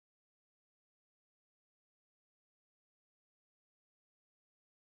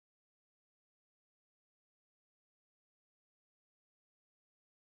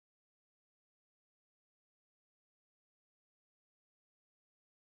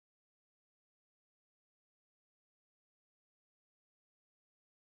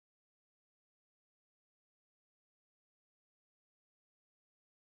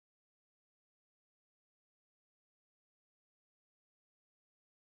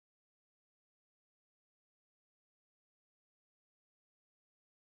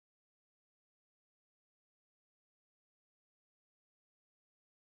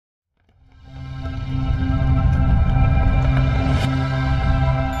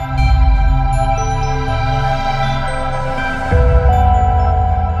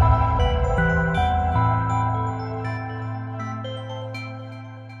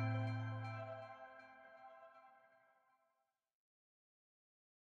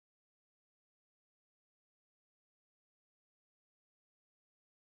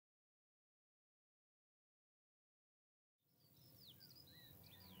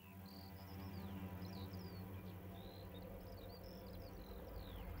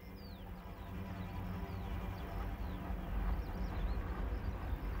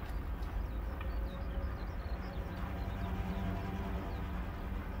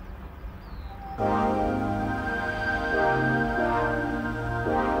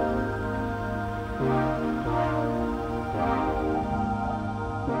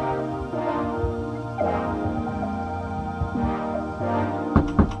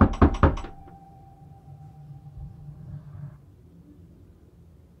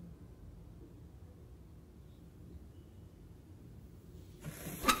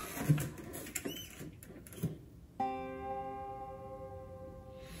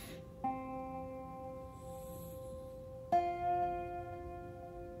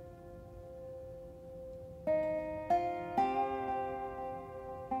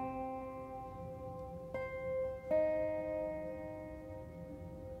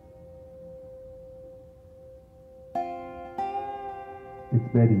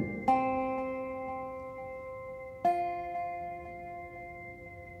It's ready.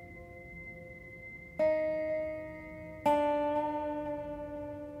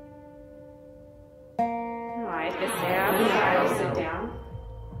 Alright, this I'll sit down.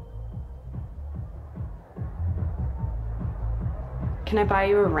 Can I buy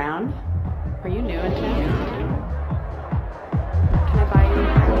you a round? Are you new in town? Can I buy you a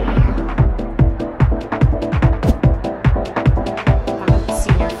round? Haven't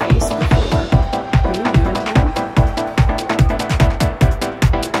seen your face before. Are you new in town?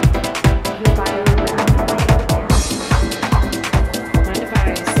 Can I buy you a round? Mind if I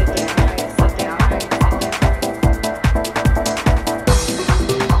sit down? Sit down?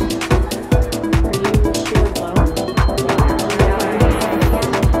 Are you here alone?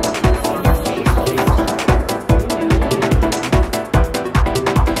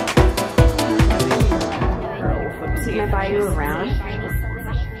 Can I buy you around?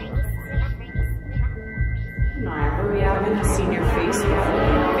 No, we haven't seen your face before.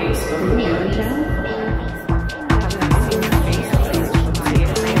 Are you new in town? Haven't seen your face before. See you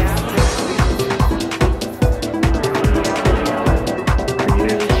right after. Are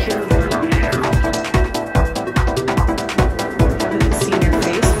you sure? Haven't seen your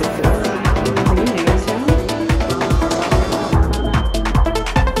face before. Are you new in town?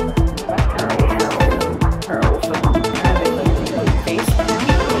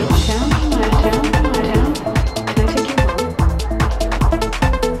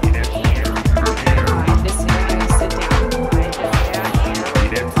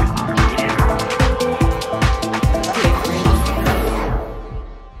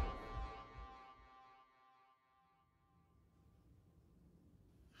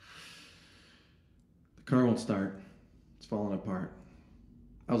 The car won't start. It's falling apart.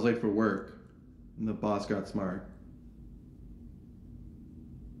 I was late for work, and the boss got smart.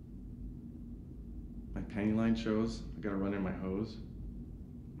 My panty line shows. I gotta run in my hose.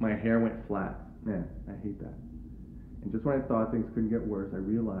 My hair went flat. Man, I hate that. And just when I thought things couldn't get worse, I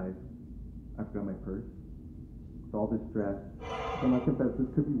realized I forgot my purse. With all this stress, I must confess this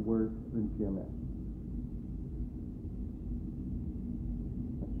could be worse than PMS.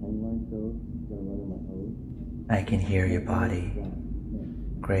 My panty line shows. I gotta run in my hose. I can hear your body,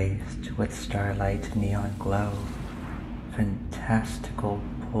 graced with starlight neon glow, fantastical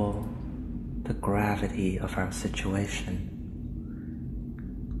pull, the gravity of our situation.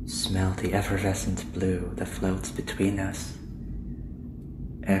 Smell the effervescent blue that floats between us,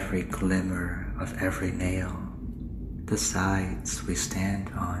 every glimmer of every nail, the sides we stand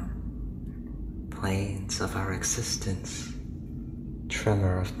on, planes of our existence,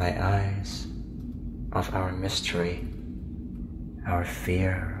 tremor of my eyes, of our mystery, our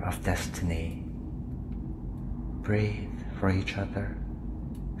fear of destiny. Breathe for each other,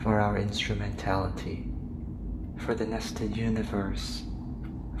 for our instrumentality, for the nested universe,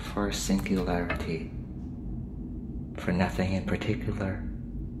 for singularity, for nothing in particular,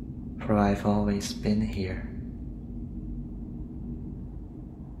 for I've always been here.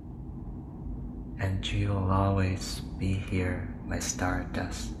 And you'll always be here, my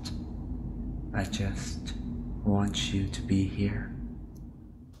stardust. I just want you to be here.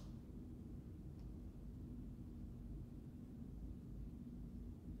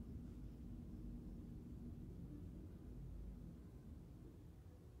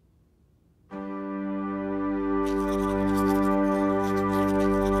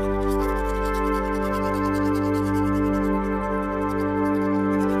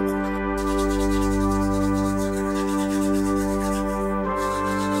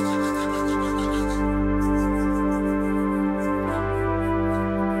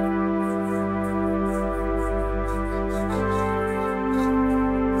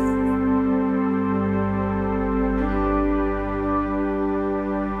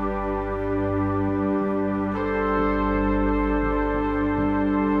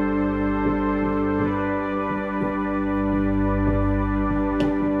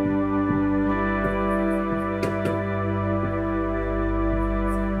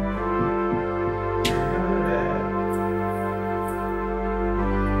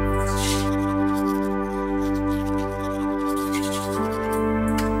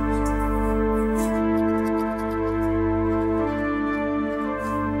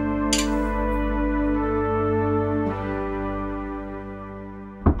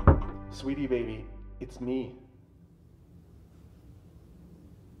 Sweetie baby, it's me.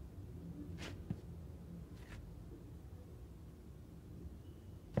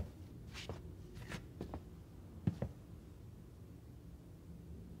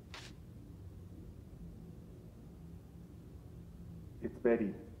 It's Betty.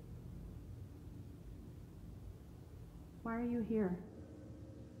 Why are you here?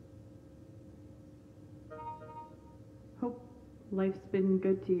 Hope life's been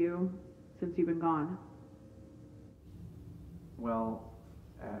good to you since you've been gone. Well,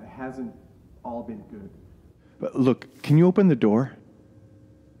 it hasn't all been good. But look, can you open the door?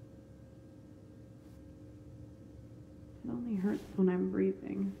 It only hurts when I'm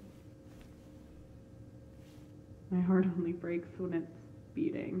breathing. My heart only breaks when it's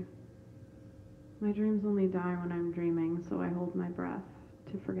beating. My dreams only die when I'm dreaming, so I hold my breath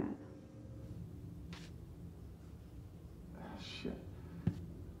to forget. Shit.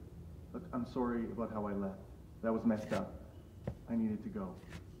 Look, I'm sorry about how I left. That was messed up. I needed to go.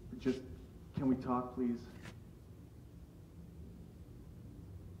 Just, can we talk, please?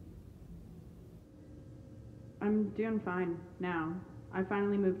 I'm doing fine now. I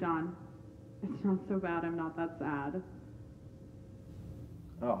finally moved on. It's not so bad, I'm not that sad.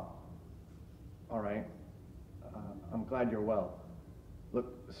 Oh. All right. I'm glad you're well.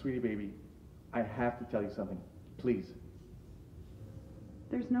 Look, sweetie baby, I have to tell you something. Please.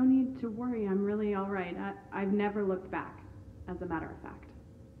 There's no need to worry, I'm really all right. I've never looked back, as a matter of fact.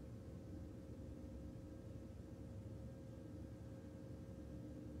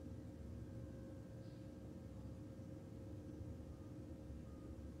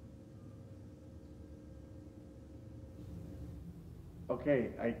 Okay,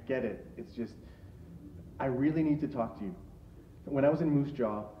 I get it. It's just, I really need to talk to you. When I was in Moose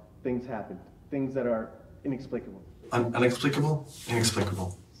Jaw, things happened. Things that are inexplicable. Unexplicable?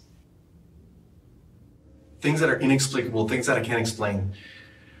 Inexplicable. Things that are inexplicable, things that I can't explain.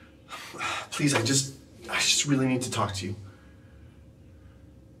 Please, I just really need to talk to you.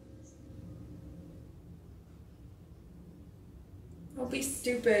 Don't be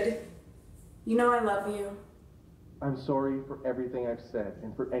stupid. You know I love you. I'm sorry for everything I've said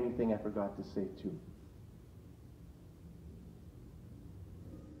and for anything I forgot to say too.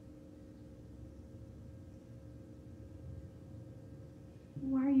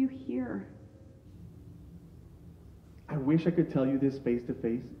 Why are you here? I wish I could tell you this face to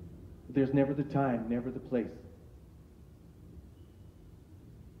face. There's never the time, never the place.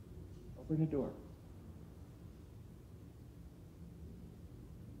 Open the door.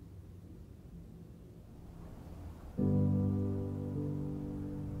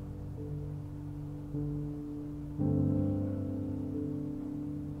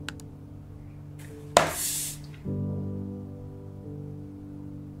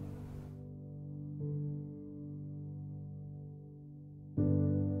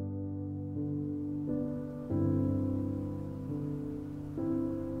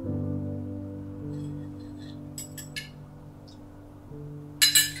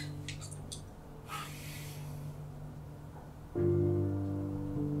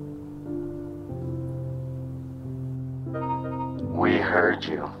 We heard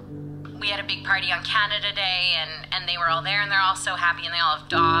you. We had a big party on Canada Day, and they were all there, and they're all so happy, and they all have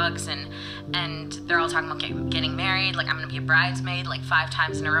dogs, and they're all talking about getting married. Like, I'm gonna be a bridesmaid like 5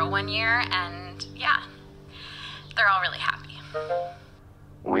 times in a row one year, and yeah, they're all really happy.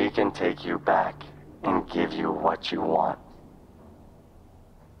 We can take you back and give you what you want.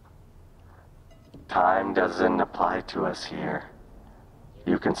 Time doesn't apply to us here.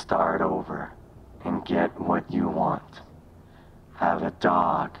 You can start over and get what you want. Have a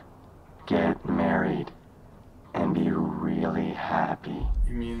dog, get married, and be really happy.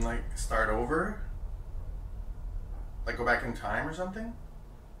 You mean like start over? Like go back in time or something?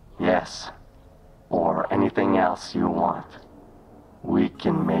 Yes, or anything else you want. We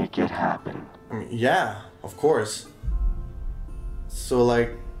can make it happen. I mean, yeah, of course. So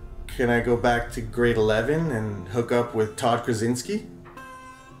like, can I go back to grade 11 and hook up with Todd Krasinski?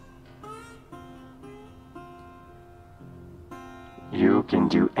 You can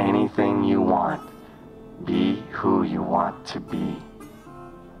do anything you want. Be who you want to be.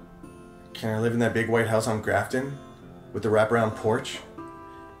 Can I live in that big white house on Grafton with the wraparound porch?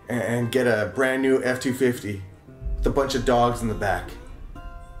 And get a brand new F-250 with a bunch of dogs in the back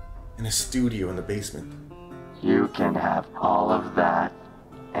and a studio in the basement? You can have all of that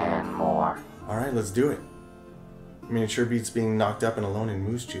and more. Alright, let's do it. I mean, it sure beats being knocked up and alone in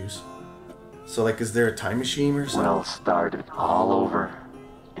moose juice. So like, is there a time machine or something? We'll start it all over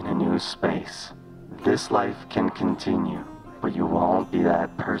in a new space. This life can continue, but you won't be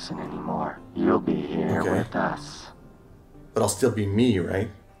that person anymore. You'll be here with us. But I'll still be me, right?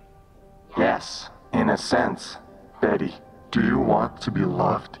 Yes, in a sense. Betty, do you want to be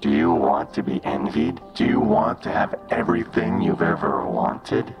loved? Do you want to be envied? Do you want to have everything you've ever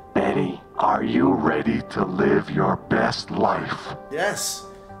wanted? Betty, Are you ready to live your best life? Yes.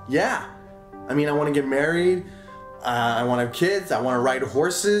 Yeah. I mean, I want to get married. I want to have kids. I want to ride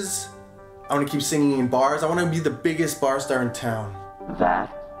horses. I want to keep singing in bars. I want to be the biggest bar star in town.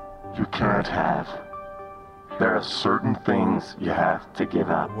 That you can't have. There are certain things you have to give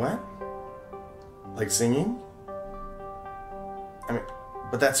up. What? Like singing? I mean,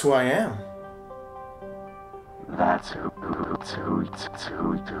 but that's who I am. That's who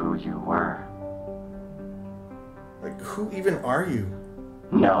you were. Like, who even are you?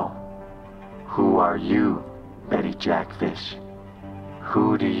 No. Who are you, Betty Jackfish?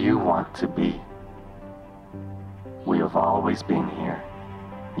 Who do you want to be? We have always been here.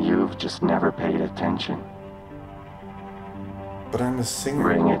 You've just never paid attention. But I'm a singer.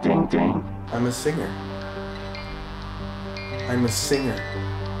 Ring-a-ding-ding. I'm a singer. I'm a singer.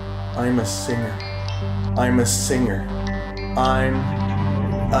 I'm a singer. I'm a singer. I'm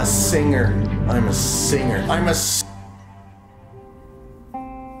a singer. I'm a singer. I'm a singer.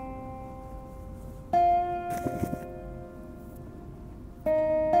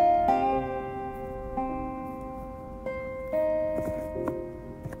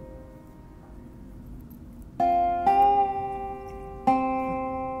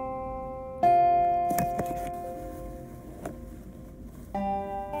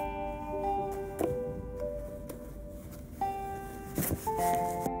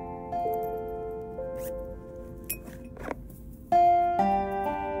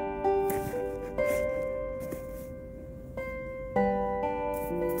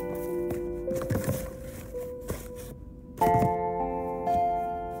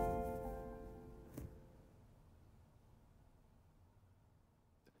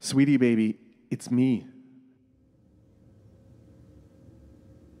 Sweetie baby, it's me.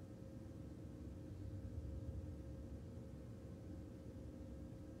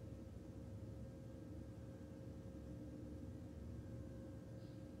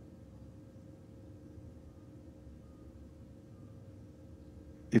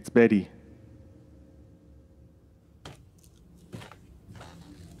 It's Betty.